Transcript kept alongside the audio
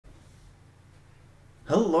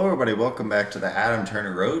Hello, everybody. Welcome back to the Adam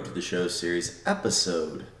Turner Road to the Show series,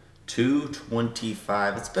 episode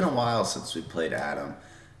 225. It's been a while since we played Adam,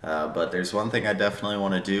 but there's one thing I definitely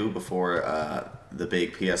want to do before the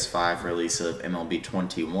big PS5 release of MLB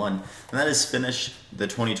 21, and that is finish the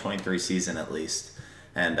 2023 season at least.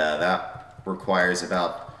 And that requires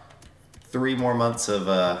about 3 more months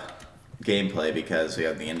of gameplay because we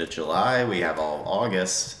have the end of July, we have all of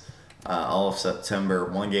August, all of September,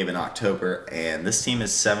 1 game in October, and this team is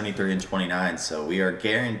 73-29, so we are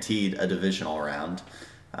guaranteed a divisional round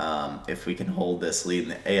if we can hold this lead in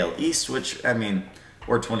the AL East, which, I mean,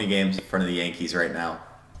 we're 20 games in front of the Yankees right now.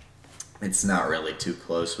 It's not really too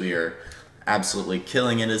close. We are absolutely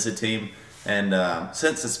killing it as a team, and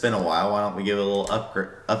since it's been a while, why don't we give a little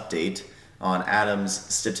update on Adam's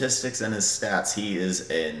statistics and his stats. He is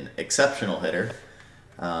an exceptional hitter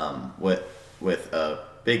with a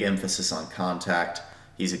big emphasis on contact.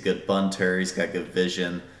 He's a good bunter. He's got good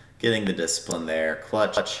vision, getting the discipline there.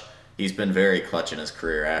 Clutch. He's been very clutch in his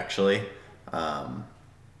career, actually.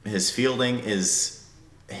 His fielding is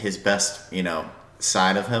his best,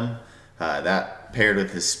 side of him. That paired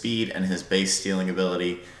with his speed and his base stealing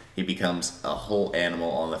ability, he becomes a whole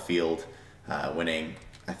animal on the field, winning,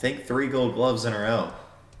 I think, 3 Gold Gloves in a row.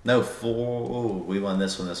 No, 4. We won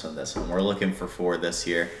this one, this one, this one. We're looking for 4 this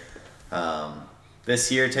year.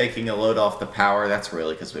 This year, taking a load off the power, that's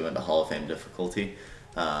really because we went to Hall of Fame difficulty.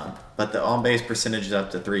 But the on-base percentage is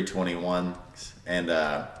up to 321, and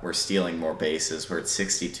we're stealing more bases. We're at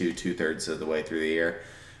 62, 2/3 of the way through the year.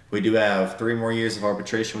 We do have 3 more years of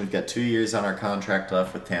arbitration. We've got 2 years on our contract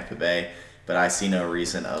left with Tampa Bay, but I see no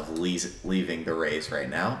reason of leaving the Rays right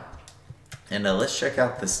now. And let's check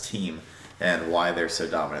out this team and why they're so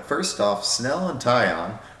dominant. First off, Snell and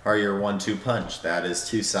Taillon are your 1-2 punch. That is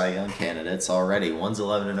 2 Cy Young candidates already. One's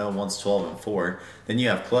 11-0, one's 12-4. Then you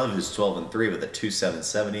have Clove, who's 12-3 with a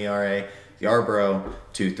 2.77 ERA. Yarbrough,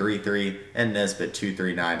 2.33, and Nesbitt,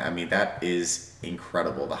 2.39. I mean, that is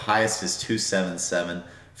incredible. The highest is 2.77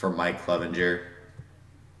 for Mike Clevenger.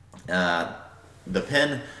 The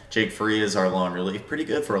pen, Jake Faria is our long relief. Pretty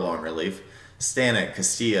good for a long relief. Stanek,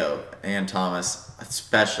 Castillo, and Thomas,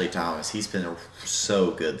 especially Thomas. He's been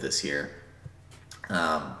so good this year.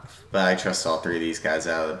 But I trust all 3 of these guys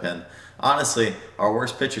out of the pen. Honestly, our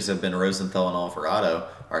worst pitchers have been Rosenthal and Alvarado,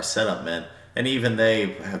 our setup men, and even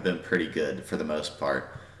they have been pretty good for the most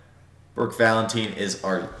part. Brooke Valentine is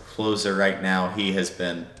our closer right now. He has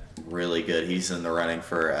been really good. He's in the running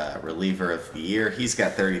for reliever of the year. He's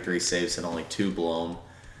got 33 saves and only 2 blown,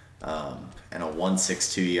 and a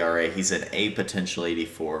 1.62 ERA. He's an A potential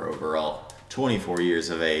 84 overall, 24 years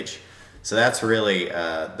of age. So that's really,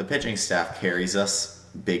 the pitching staff carries us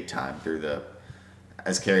big time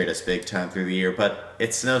has carried us big time through the year, but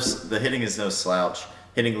the hitting is no slouch.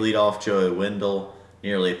 Hitting leadoff, Joey Wendell,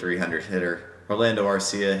 nearly a 300 hitter. Orlando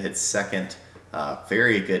Arcia hits second,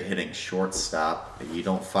 very good hitting shortstop. You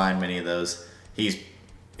don't find many of those. He's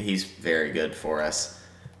very good for us.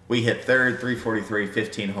 We hit third, 343,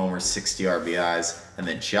 15 homers, 60 RBIs, and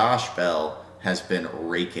then Josh Bell has been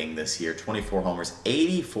raking this year. 24 homers,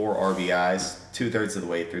 84 RBIs, 2/3 of the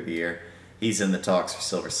way through the year. He's in the talks for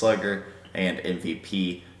Silver Slugger and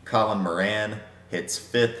MVP. Colin Moran hits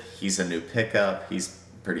 5th. He's a new pickup. He's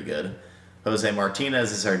pretty good. Jose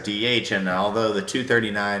Martinez is our DH, and although the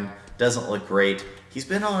 239 doesn't look great, he's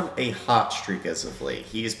been on a hot streak as of late.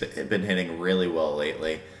 He's been hitting really well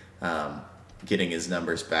lately, getting his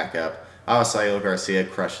numbers back up. Aosayo Garcia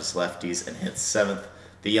crushes lefties and hits 7th.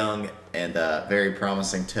 The young and very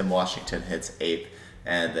promising Tim Washington hits 8th,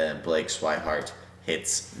 and then Blake Swihart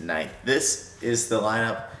hits 9th. This is the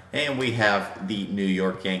lineup, and we have the New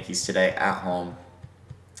York Yankees today at home.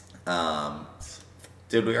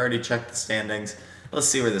 Did we already check the standings? Let's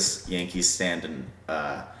see where this Yankees stand in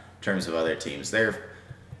terms of other teams. The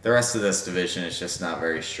rest of this division is just not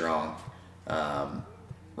very strong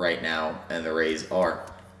right now, and the Rays are.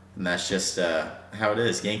 And that's just how it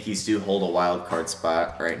is. Yankees do hold a wild card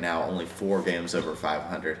spot right now, only 4 games over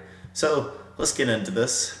 500. So let's get into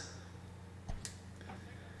this.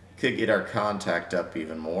 Could get our contact up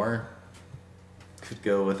even more. Could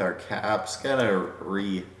go with our caps. Gotta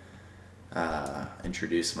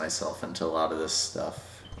introduce myself into a lot of this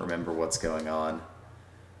stuff. Remember what's going on.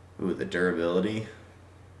 Ooh, the durability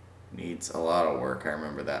needs a lot of work. I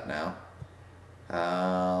remember that now.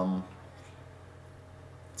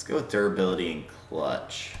 Let's go with durability and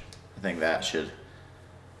clutch. I think that should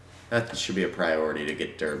be a priority to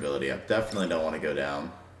get durability up. Definitely don't want to go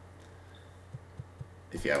down.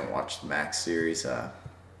 If you haven't watched the Max series,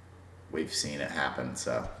 we've seen it happen,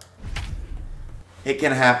 so it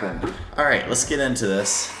can happen. All right, let's get into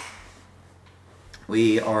this.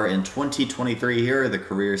 We are in 2023. Here are the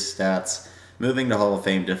career stats. Moving to Hall of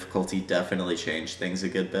Fame difficulty definitely changed things a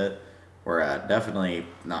good bit. We're definitely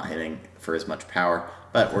not hitting for as much power,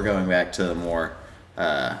 but we're going back to the more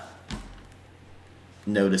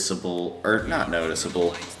noticeable, or not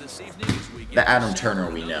noticeable, the Adam Turner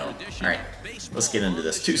we know. All right, let's get into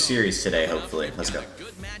this. 2 series today, hopefully. Let's go.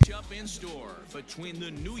 Good matchup in store between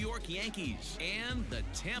the New York Yankees and the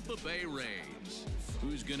Tampa Bay Rays.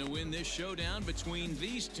 Who's going to win this showdown between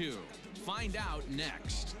these two? Find out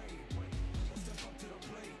next.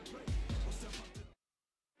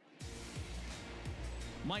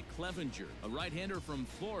 Mike Clevenger, a right-hander from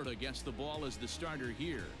Florida, gets the ball as the starter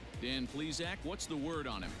here. Dan Plesac, what's the word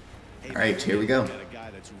on him? All right, here we go.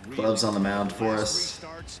 Gloves on the mound for us.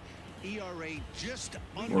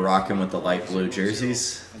 We're rocking with the light blue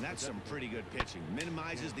jerseys. And that's some pretty good pitching.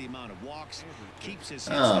 Minimizes the amount of walks, keeps his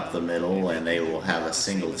Up the middle, and they will have a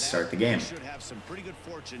single to start the game. Should have some pretty good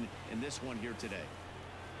fortune in this one here today.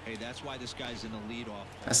 Hey, that's why this guy's in the leadoff.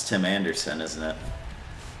 That's Tim Anderson, isn't it?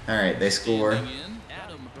 All right, they score.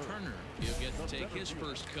 Adam Turner. He'll get to take his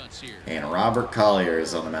first cuts here. And Robert Collier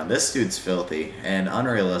is on the mound. This dude's filthy and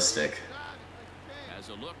unrealistic. As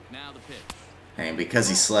a look, now the pitch. And because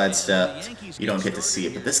he slide stepped, you don't get to see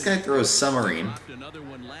it. But this guy throws submarine.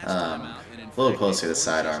 A little closer to the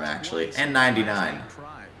sidearm, actually. And 99.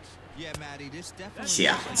 Yeah,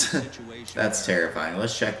 that's terrifying.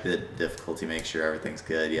 Let's check the difficulty, make sure everything's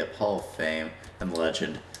good. Yep, Hall of Fame and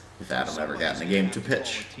legend if Adam ever got in the game to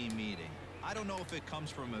pitch. I don't know if it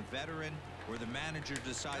comes from a veteran or the manager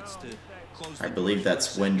decides to close. I believe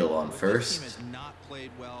that's Wendell on first. The team has not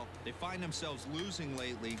played well. They find themselves losing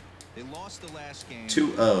lately. They lost the last game.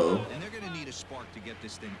 2-0. And they're going to need a spark to get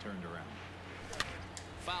this thing turned around.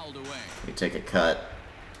 Fouled away. We take a cut.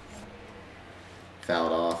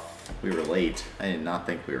 Fouled off. We were late. I did not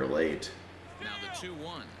think we were late. Now the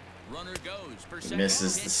 2-1. Runner goes for He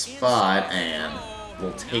misses the spot, and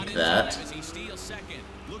we'll take that.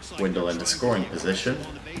 Wendell into scoring position.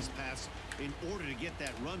 In order to get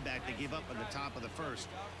that run back they gave up at the top of the first.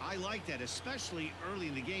 I like that, especially early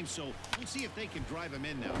in the game, so we'll see if they can drive him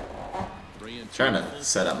in now. Trying to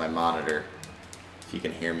set up my monitor if you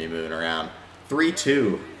can hear me moving around.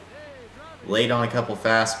 3-2. Late on a couple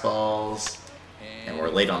fastballs, and we're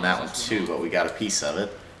late on that one too, but we got a piece of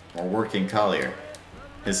it. We're working Collier.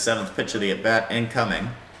 His 7th pitch of the at-bat incoming.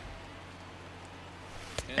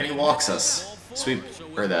 And he walks us. Sweep,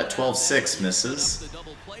 or the 12-6 misses.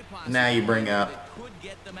 Now you bring up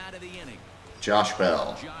Josh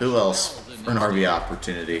Bell. Who else for an RB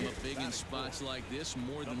opportunity?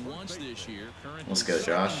 Let's go,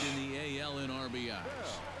 Josh.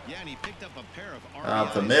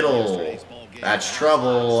 Up the middle. That's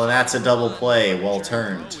trouble, and that's a double play. Well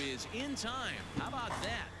turned.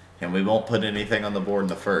 And we won't put anything on the board in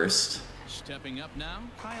the first. Stepping up now,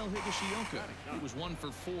 Kyle Higashioka. He was 1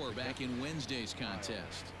 for 4 back in Wednesday's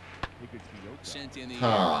contest. Sent in the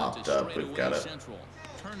Popped up, we've got it.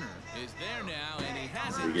 Turner is there now, and he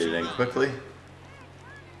has it. We get it in quickly.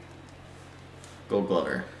 Gold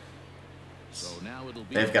Glover. So now it'll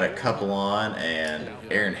be They've got a couple on, and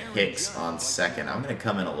Aaron Hicks on second. I'm going to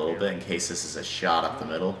come in a little bit in case this is a shot up the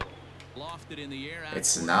middle.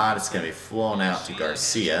 It's not. It's going to be flown out to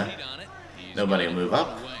Garcia. Nobody will move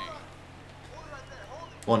up.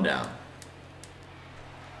 1 down.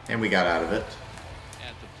 And we got out of it.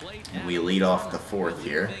 And we lead off the 4th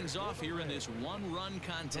here.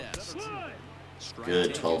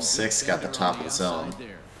 Good, 12-6, got the top of the zone.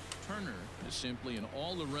 Turner is simply an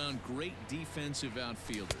all-around great defensive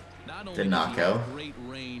outfielder. Not only Did not go. great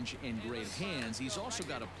range and great hands, he's also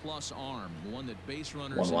got a plus arm, one that base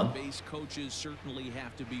runners 1-1. and base coaches certainly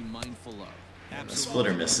have to be mindful of. And the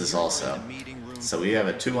splitter misses also. So we have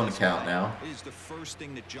a 2-1 count now. It is the first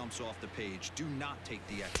thing that jumps off the page. Do not take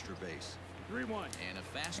the extra base. 3-1. And a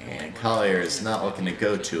fastball. And Collier is not looking to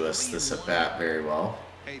go to us this at bat very well.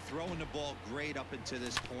 Hey, throwing the ball great up until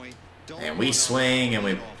this point. And we swing and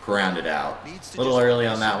we ground it out. A little early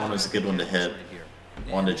on that one. Was a good one to hit.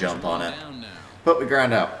 One to jump on it. But we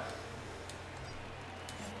ground out.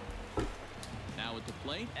 Now at the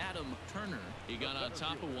plate, Adam Turner. He got on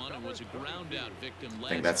top of one and was a ground out victim. I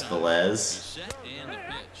think that's Velez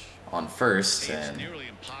on first, and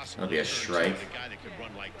it'll be a strike.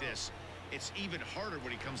 It's even harder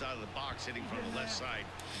when he comes out of the box hitting from the left side.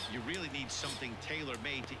 You really need something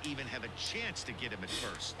tailor-made to even have a chance to get him at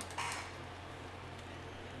first.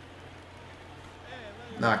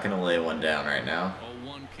 Not going to lay one down right now.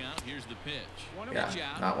 0-1 count. Here's the pitch.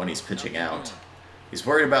 Yeah, not when he's pitching out. He's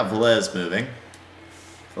worried about Velez moving.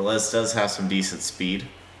 Velez does have some decent speed.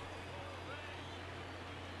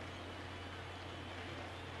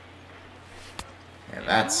 And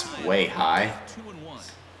that's way high.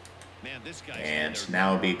 2-1. Man, this guy's And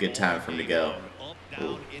now would be a good time for him to go.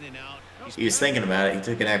 Ooh. He was thinking about it. He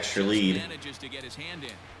took an extra lead. Manages to get his hand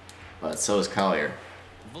in. But so is Collier.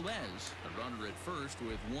 Velez, a runner at first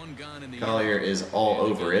with one gun in the Collier is all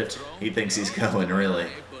over it. He thinks he's going really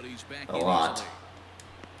a lot.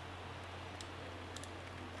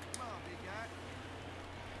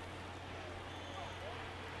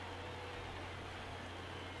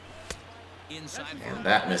 And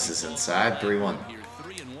that misses inside. 3-1.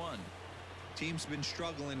 Team's been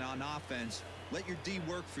struggling on offense. Let your D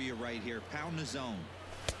work for you right here. Pound the zone.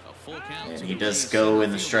 And he does go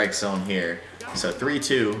in the strike zone here. So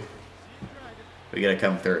 3-2. We got to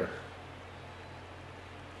come through.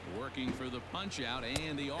 Working for the punch out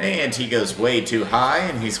And he goes way too high,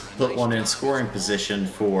 and he's put one in scoring position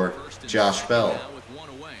for Josh Bell.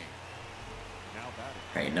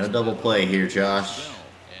 Hey, no double play here, Josh.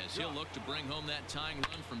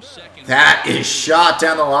 That is shot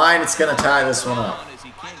down the line. It's going to tie this one up.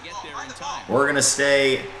 We're going to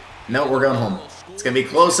stay. No, we're going home. It's going to be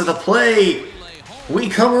close to the plate. We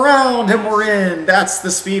come around and we're in. That's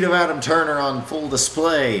the speed of Adam Turner on full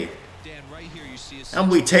display.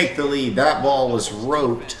 And we take the lead. That ball was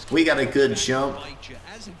roped. We got a good jump.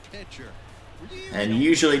 And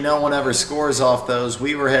usually no one ever scores off those.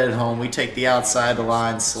 We were headed home. We take the outside the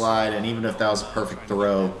line slide, and even if that was a perfect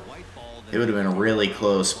throw, it would have been really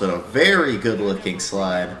close, but a very good-looking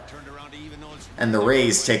slide. And the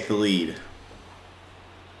Rays take the lead.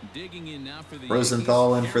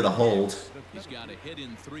 Rosenthal in for the hold.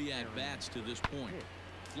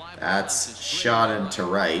 That's shot into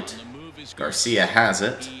right. Garcia has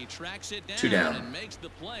it. 2 down.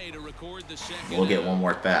 We'll get one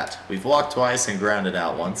more at bat. We've walked twice and grounded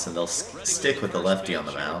out once, and they'll stick with the lefty on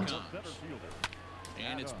the mound.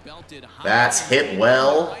 That's hit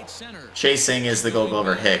well. Chasing is the Gold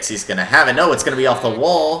Glover Hicks. He's going to have it. No, it's going to be off the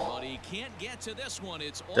wall.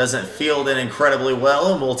 Doesn't field it incredibly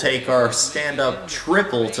well, and we'll take our stand-up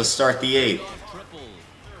triple to start the 8th.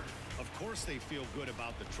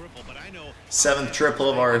 7th triple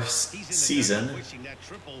of our season.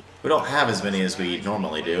 We don't have as many as we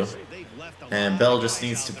normally do. And Bell just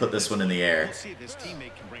needs to put this one in the air.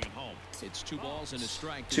 It's 2 balls and a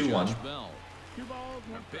strike to 2-1. Josh Bell.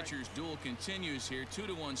 Our pitcher's duel continues here.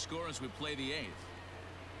 2-1 score as we play the 8th.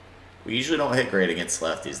 We usually don't hit great against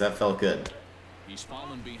lefties. That felt good. He's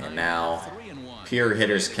fallen behind. And now, 3-1. pure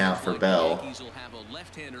hitters count for Bell. Yankees will have a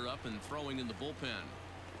left-hander up and throwing in the bullpen.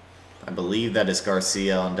 I believe that is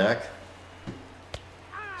Garcia on deck.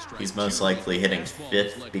 He's most likely hitting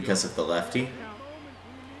 5th because of the lefty.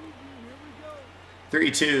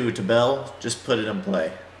 3-2 to Bell. Just put it in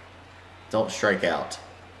play. Don't strike out.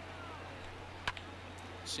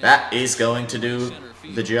 That is going to do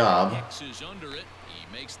the job.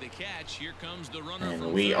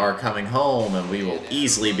 And we are coming home, and we will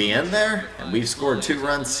easily be in there. And we've scored 2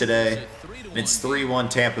 runs today. And it's 3-1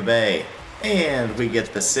 Tampa Bay. And we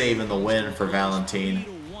get the save and the win for Valentine.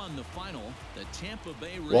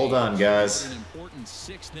 Well done, guys. An important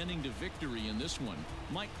 6th inning to victory in this one.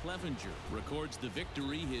 Mike Clevenger records the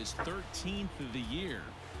victory, his 13th of the year.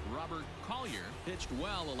 Robert Collier pitched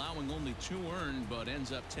well, allowing only 2 earned, but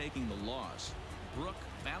ends up taking the loss. Brooke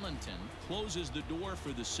Valentin closes the door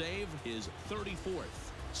for the save, his 34th.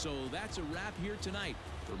 So that's a wrap here tonight.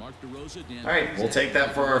 For Mark DeRosa, Dan. All right, we'll take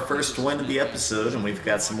that for our first win of the episode, and we've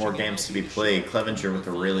got some more games to be played. Clevenger with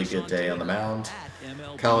a really good day on the mound.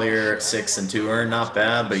 Collier 6 and 2 earned, not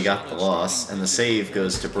bad, but he got the loss. And the save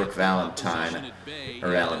goes to Brooke Valentine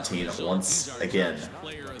once again.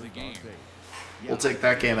 We'll take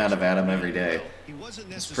that game out of Adam every day.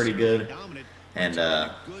 It's pretty good. And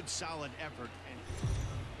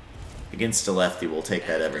against a lefty, we'll take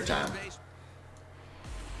that every time.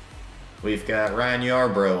 We've got Ryan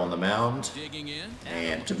Yarbrough on the mound,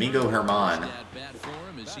 and Domingo Germán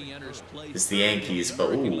is the Yankees,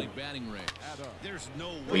 but ooh,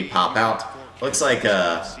 we pop out. Looks like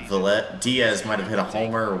Diaz might have hit a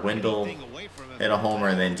homer, or Wendell hit a homer,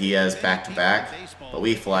 and then Diaz back-to-back, but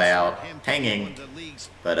we fly out hanging,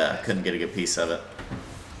 but couldn't get a good piece of it.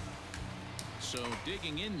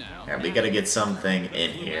 Yeah, we got to get something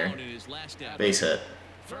in here. Base hit.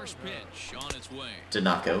 First pitch on its way. Did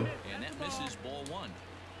not go. And that misses ball 1.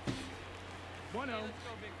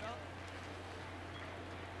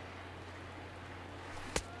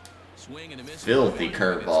 Swing and a miss. Filthy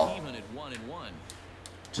curveball.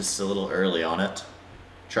 Just a little early on it.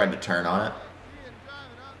 Tried to turn on it.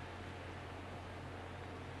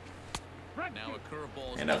 Now a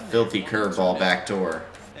curveball. And a filthy curveball backdoor.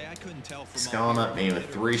 Hey, I couldn't tell from It's up going here up me if with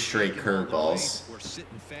the 3 hitter straight taken all the way curveballs. Or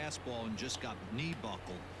sitting fastball and just got knee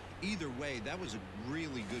buckled. Either way, that was a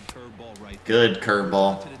really good curveball right there. Good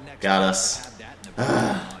curveball. Got us.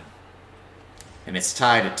 And it's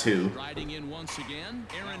tied at 2. Riding in once again,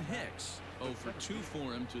 Aaron Hicks. 0 for 2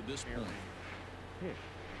 for him to this point.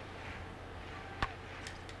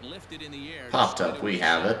 Lifted in the air. Popped up. We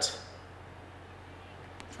have it.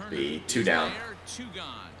 Be 2 down. 2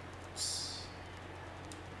 gone.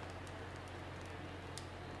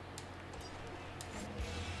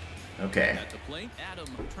 Okay. At the plate, Adam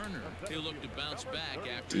Turner. He'll look to bounce back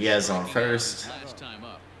after Diaz on striking out first. his last time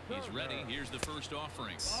up. He's ready. Here's the first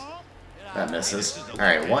offering. That misses. All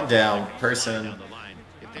right, 1 down. Person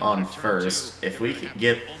on first. If we could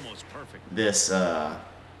get this, 1-0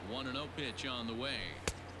 pitch on the way.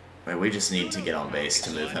 wait, we just need to get on base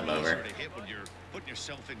to move him over.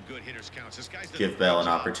 Give Bell an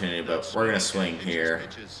opportunity, but we're going to swing here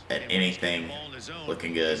at anything.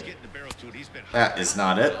 Looking good. That is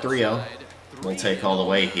not it. 3-0. We'll take all the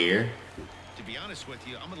way here.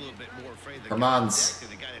 Herman's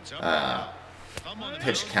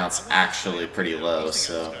pitch count's actually pretty low,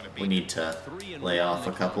 so we need to lay off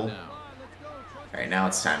a couple. All right, now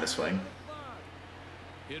it's time to swing.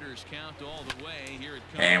 Hitters count all the way. Here it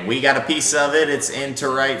comes. And we got a piece of it. It's into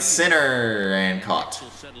right center and caught.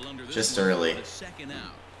 Just early.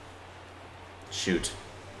 Shoot.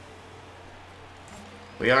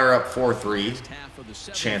 We are up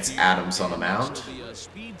 4-3. Chance Adams on the mound.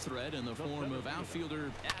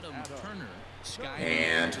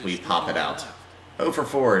 And we pop it out. 0 for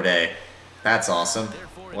 4 today. That's awesome.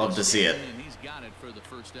 Love to see it.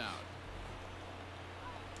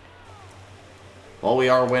 Well, we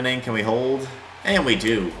are winning. Can we hold? And we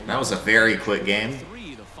do. That was a very quick game.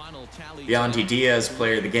 Yandy Diaz,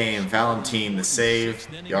 player of the game. Valentin, the save.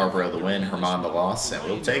 Yarbrough, the win. Herman, the loss. And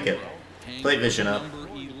we'll take it. Plate vision up.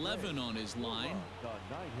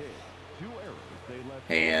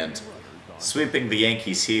 And sweeping the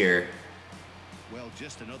Yankees here.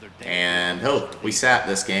 And we sat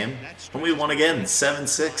this game. And we won again.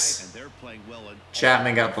 7-6.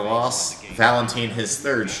 Chapman got the loss. Valentin his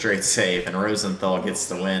 3rd straight save. And Rosenthal gets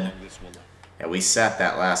the win. Yeah, we sat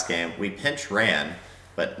that last game. We pinch ran,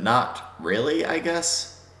 but not really, I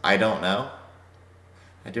guess. I don't know.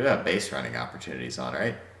 I do have base running opportunities on,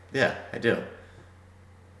 right? Yeah, I do.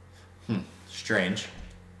 Strange.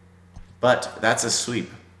 But that's a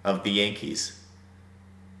sweep of the Yankees,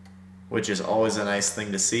 which is always a nice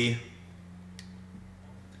thing to see.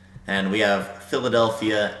 And we have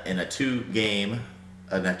Philadelphia in a 2-gamer,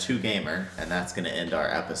 and that's going to end our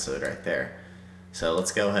episode right there. So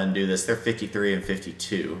let's go ahead and do this. They're 53 and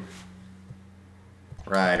 52.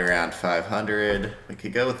 Right around 500. We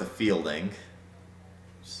could go with the fielding.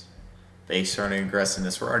 Base running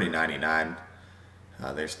aggressiveness, we're already 99.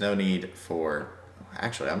 There's no need for...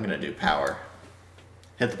 Actually, I'm going to do power.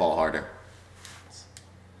 Hit the ball harder.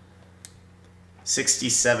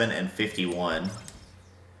 67 and 51.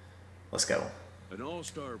 Let's go. An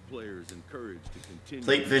all-star player is encouraged to continue.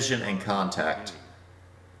 Plate vision and contact.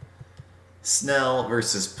 Snell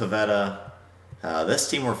versus Pivetta. This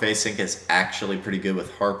team we're facing is actually pretty good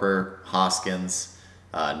with Harper, Hoskins.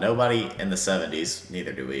 Nobody in the 70s.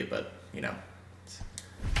 Neither do we, but, you know.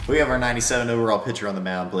 We have our 97 overall pitcher on the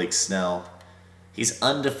mound, Blake Snell. He's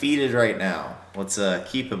undefeated right now. Let's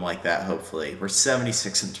keep him like that, hopefully. We're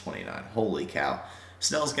 76 and 29. Holy cow.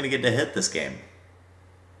 Snell's going to get to hit this game.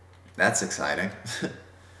 That's exciting.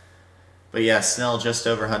 But yeah, Snell just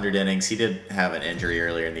over 100 innings. He did have an injury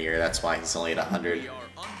earlier in the year. That's why he's only at 100.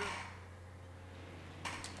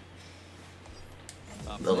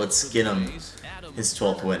 But let's get him his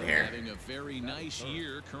 12th win here. Having a very nice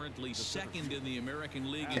year, currently 2nd in the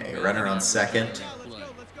American League. Okay, runner on second.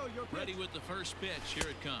 Ready with the first pitch. Here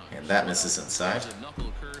it comes. And that misses inside. A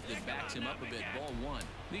knuckle curve that backs him up a bit. Ball 1.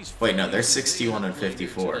 Wait, no, they're 61 and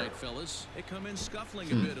 54. Tonight, fellas. They come in scuffling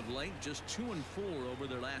a bit of late, just 2 and 4 over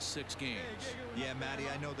their last 6 games. Yeah, Matty,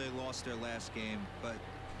 I know they lost their last game, but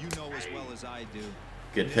you know as well as I do.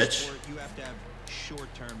 Good pitch. You have to have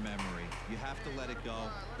short-term memory. You have to let it go.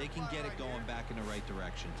 They can get it going back in the right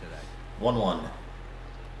direction today. 1-1.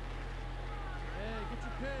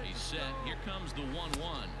 He's set. Here comes the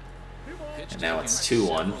 1-1. And now it's 2-1.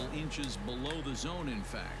 Several inches below the zone, in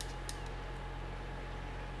fact.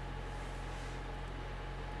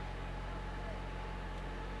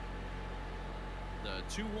 The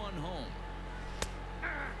 2-1 home.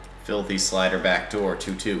 Filthy slider backdoor,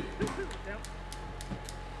 2-2.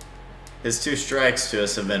 His 2 strikes to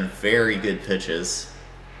us have been very good pitches.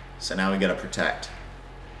 So now we got to protect.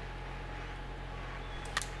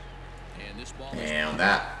 And this ball And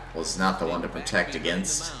that was not the one to protect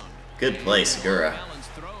against. Good play, Segura.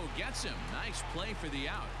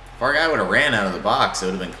 If our guy would have ran out of the box, it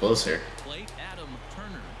would have been closer.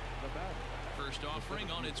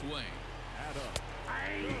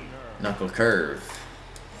 Knuckle curve.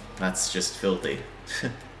 That's just filthy.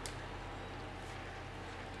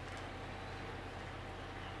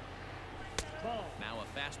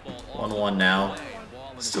 1-1 now.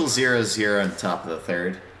 Still 0-0 on top of the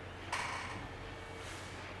third.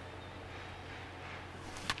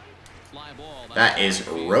 That is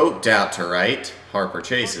roped out to right. Harper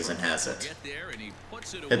chases and has it.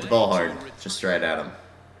 Hit the ball hard. Just right at him.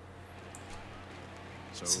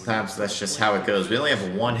 Sometimes that's just how it goes. We only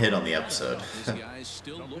have one hit on the episode.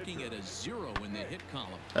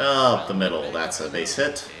 Up the middle. That's a base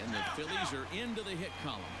hit.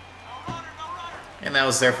 And that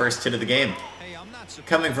was their first hit of the game.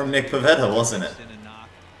 Coming from Nick Pivetta, wasn't it?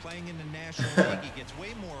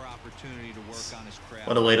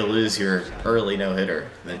 What a way to lose your early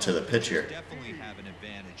no-hitter than to the pitcher.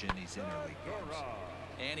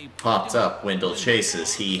 Popped up. Wendell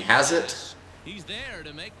chases. He has it.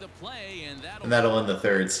 And that'll end the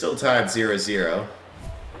third. Still tied 0-0.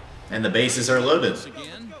 And the bases are loaded.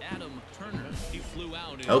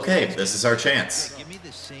 Okay, this is our chance. Give me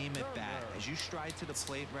the same at bat. As you stride to the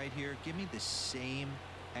plate right here, give me the same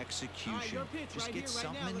execution. Just get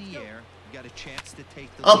something in the air. You got a chance to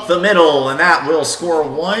take the up the middle, and that will score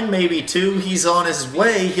one, maybe two. He's on his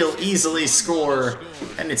way. He'll easily score.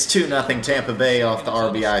 And it's 2-0 Tampa Bay off the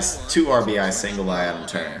RBI, 2 RBI single by Adam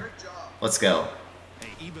Turner. Let's go.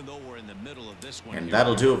 And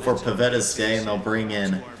that'll do it for Pivetta's day, and they'll bring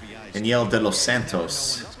in Daniel De Los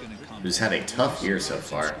Santos, who's had a tough year so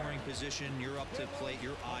far.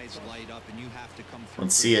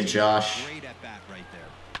 Let's see it, Josh.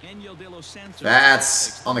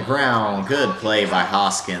 That's on the ground. Good play by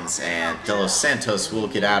Hoskins, and De Los Santos will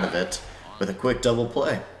get out of it with a quick double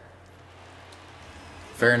play.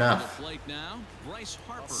 Fair enough.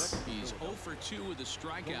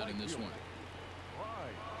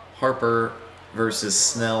 Harper versus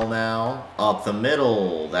Snell now. Up the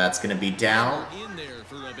middle. That's going to be down.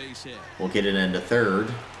 We'll get it into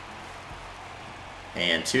third.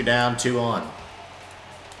 And 2 down, 2 on.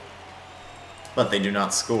 But they do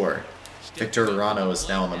not score. Victor Arano is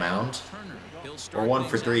now on the mound. We're 1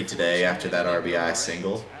 for 3 today after that RBI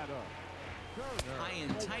single.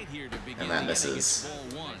 And that misses.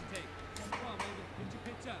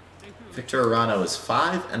 Victor Arano is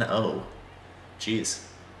 5-0. Jeez.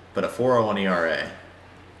 But a 4.01 ERA.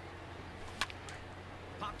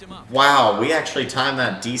 Wow, we actually timed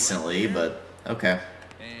that decently, but okay.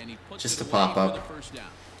 Just a pop-up.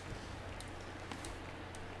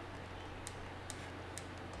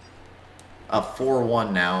 Up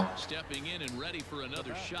 4-1 now.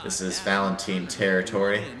 This is Valentine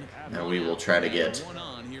territory, and we will try to get...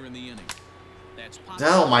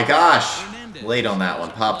 Oh my gosh! Late on that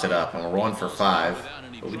one, popped it up, and we're 1 for 5.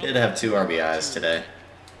 But we did have 2 RBIs today.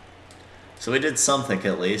 So we did something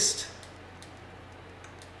at least.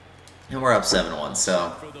 And we're up 7-1,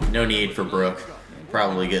 so no need for Brooke.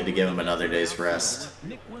 Probably good to give him another day's rest.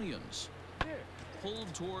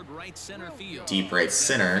 Deep right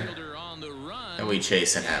center. And we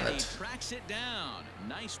chase and have it.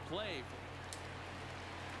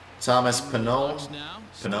 Thomas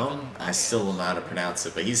Pannone? I still don't know how to pronounce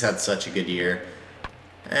it, but he's had such a good year.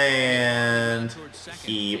 And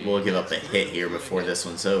he will give up a hit here before this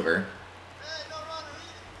one's over.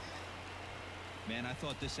 Man, I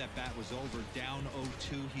thought this at bat was over. Down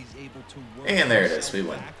 0-2, he's able to work. And there it is, we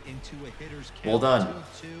win. Well done.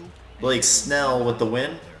 Blake Snell with the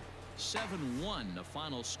win. 7-1, the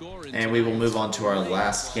final score. And we will move on to our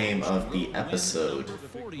last game of the episode.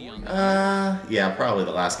 Yeah, probably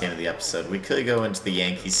the last game of the episode. We could go into the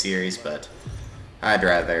Yankee series, but I'd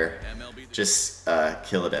rather just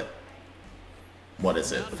kill it at, what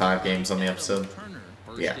is it, 5 games on the episode?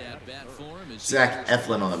 Yeah. Zach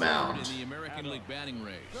Eflin on the mound.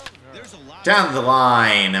 Down the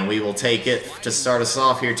line, and we will take it to start us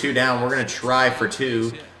off here. 2 down. We're going to try for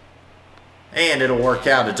 2. And it'll work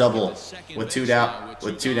out a double with 2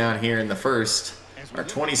 down here in the first. Our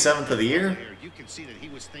 27th of the year.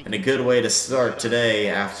 And a good way to start today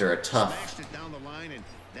after a tough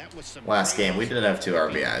last game. We did have 2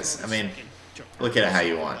 RBIs. I mean, look at it how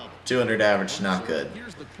you want. 200 average, not good.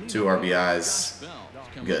 2 RBIs,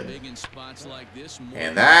 good.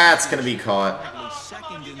 And that's going to be caught.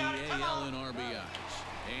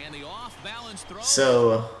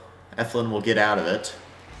 So, Eflin will get out of it.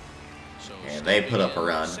 And they put up a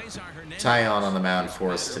run. Tyon on the mound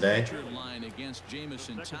for us today. against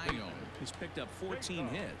Jamison Tyone. He's picked up 14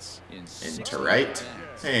 hits in Into right,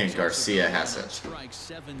 and Garcia has it. Strike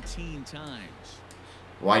 17 times.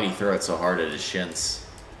 Why'd he throw it so hard at his shins?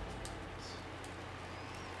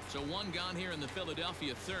 So one gone here in the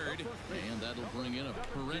Philadelphia third, and that'll bring in a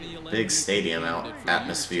perennial big stadium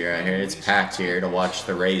atmosphere out here. It's packed here to watch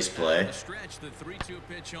the Rays play. Stretch the 3-2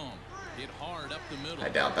 pitch home. Hit hard up the middle. I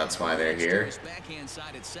doubt that's why they're here. Backhand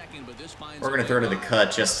side at second, but this finds We're gonna throw to the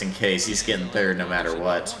cut just in case. He's getting third no matter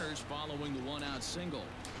what. Following the one-out single.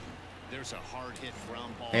 There's a hard hit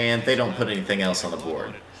ground ball. And they don't put anything else on the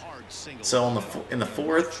board. So in the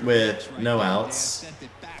fourth with no outs,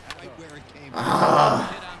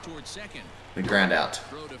 we ground out.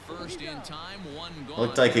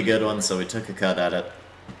 Looked like a good one, so we took a cut at it.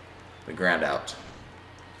 We ground out.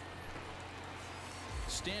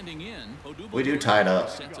 Standing in, We do tie it up.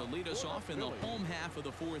 set to lead us off in the home half of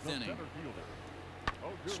the fourth inning.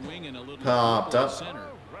 Swinging a little Popped up. center.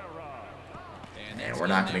 And we're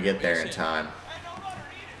not going to get there in time.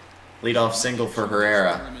 Leadoff single for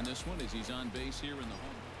Herrera.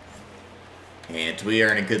 And we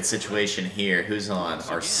are in a good situation here. Who's on?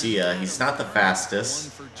 Arcia. He's not the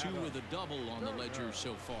fastest.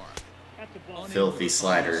 Filthy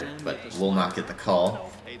slider, but will not get the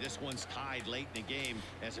call. Hey, this one's tied late in the game.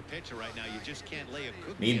 As a pitcher right now, you just can't lay a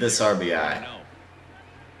cookie. Need this RBI.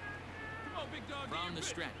 From the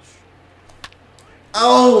stretch.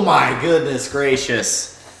 Oh my goodness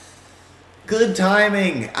gracious. Good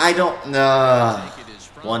timing. I don't know.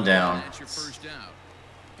 One down.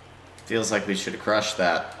 Feels like we should have crushed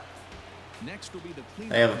that.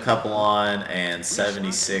 They have a couple on and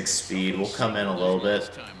 76 speed. We'll come in a little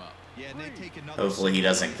bit. Hopefully he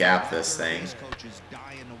doesn't gap this thing.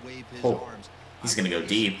 Oh, he's going to go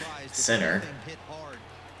deep. Center.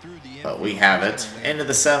 But we have it. End of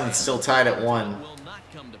the seventh, still tied at 1.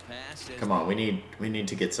 Come on, we need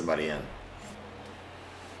to get somebody in.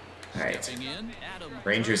 Alright.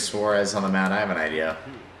 Rangers Suarez on the mound. I have an idea.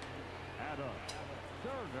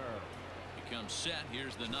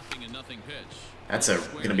 That's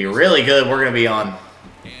gonna be really good. We're gonna be on.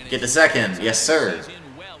 Get the second. Yes, sir.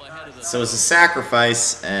 So it's a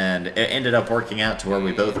sacrifice, and it ended up working out to where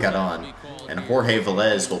we both got on. And Jorge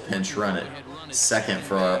Velez will pinch run it second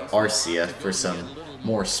for our Arcia for some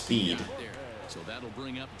more speed.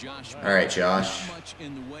 All right, Josh.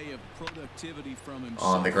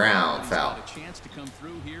 On the ground, foul.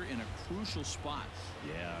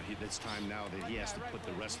 Yeah, it's time now that he has to put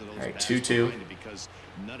the rest of those. All right, 2-2. Because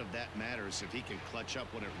none of that matters if he can clutch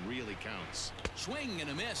up when it really counts. Swing and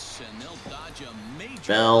a miss, and they'll dodge a major.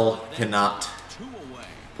 Bell cannot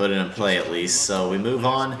put it in play at least, so we move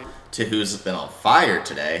on to who's been on fire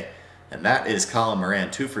today, and that is Colin Moran.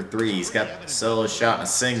 2 for 3. He's got a solo shot and a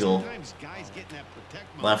single.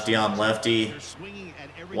 Lefty on lefty.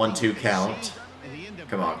 1-2 count.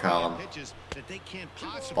 Come on, Colin.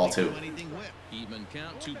 Ball 2.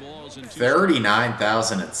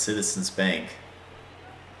 39,000 at Citizens Bank.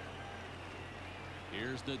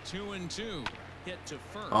 Here's the 2-2. Hit to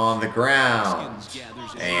first. On the ground.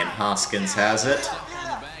 And Hoskins has it.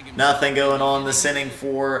 Nothing going on this inning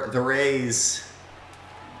for the Rays.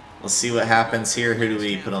 Let's see what happens here. Who do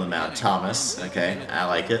we put on the mound? Thomas. Okay, I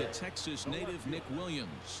like it. Texas native Nick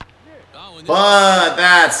Williams. But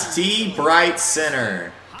that's deep right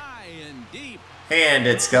center. And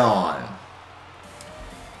it's gone.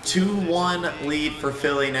 2-1 lead for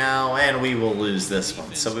Philly now, and we will lose this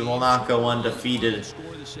one. So we will not go undefeated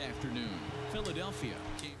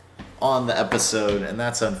on the episode, and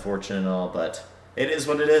that's unfortunate and all, but it is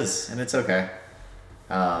what it is, and it's okay.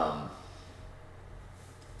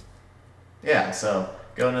 Yeah, so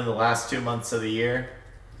going into the last 2 months of the year,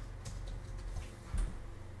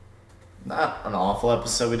 not an awful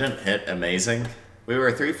episode. We didn't hit amazing. We were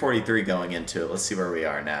 343 going into it. Let's see where we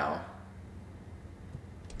are now.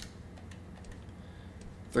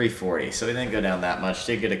 340. So we didn't go down that much.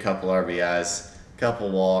 Did get a couple RBIs, couple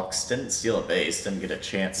walks. Didn't steal a base. Didn't get a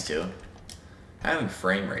chance to. Having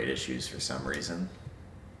frame rate issues for some reason.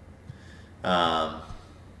 But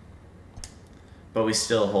we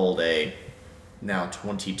still hold a now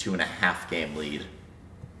 22.5 game lead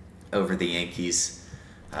over the Yankees.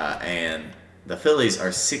 And the Phillies are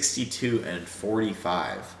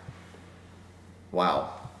 62-45.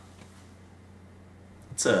 Wow.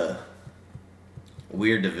 It's a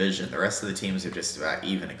weird division. The rest of the teams are just about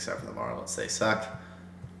even except for the Marlins. They suck.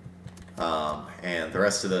 And the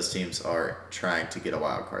rest of those teams are trying to get a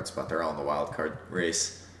wild card spot. They're all in the wild card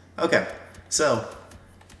race. Okay, so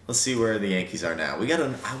let's see where the Yankees are now.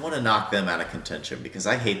 I want to knock them out of contention because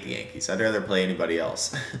I hate the Yankees. I'd rather play anybody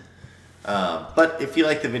else. But if you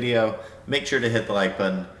like the video, make sure to hit the like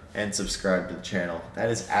button and subscribe to the channel. That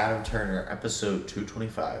is Adam Turner, episode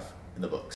 225 in the books.